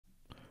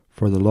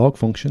For the log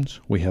functions,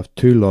 we have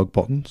two log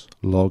buttons,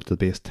 log to the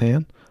base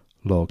 10,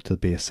 log to the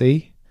base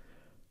e.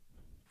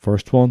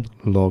 First one,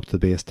 log to the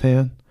base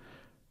 10.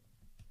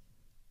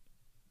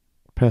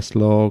 Press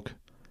log,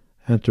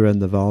 enter in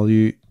the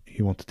value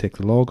you want to take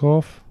the log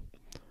off,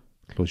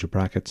 close your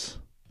brackets,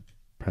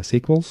 press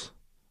equals,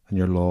 and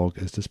your log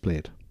is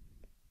displayed.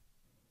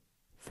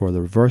 For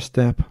the reverse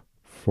step,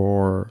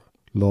 for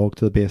log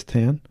to the base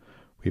 10,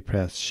 we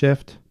press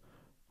shift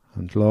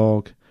and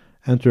log,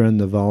 enter in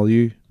the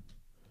value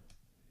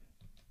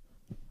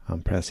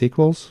and press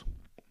equals,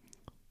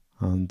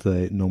 and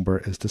the number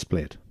is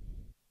displayed.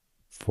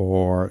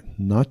 For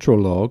natural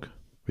log,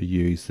 we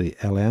use the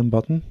LM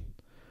button,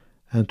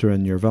 enter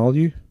in your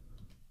value,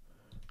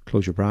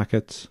 close your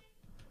brackets,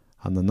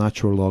 and the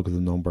natural log of the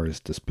number is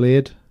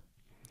displayed.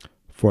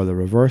 For the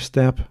reverse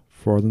step,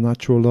 for the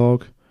natural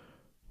log,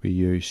 we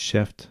use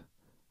shift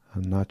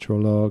and natural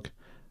log,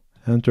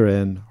 enter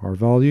in our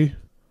value,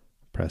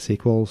 press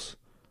equals,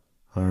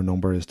 and our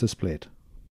number is displayed.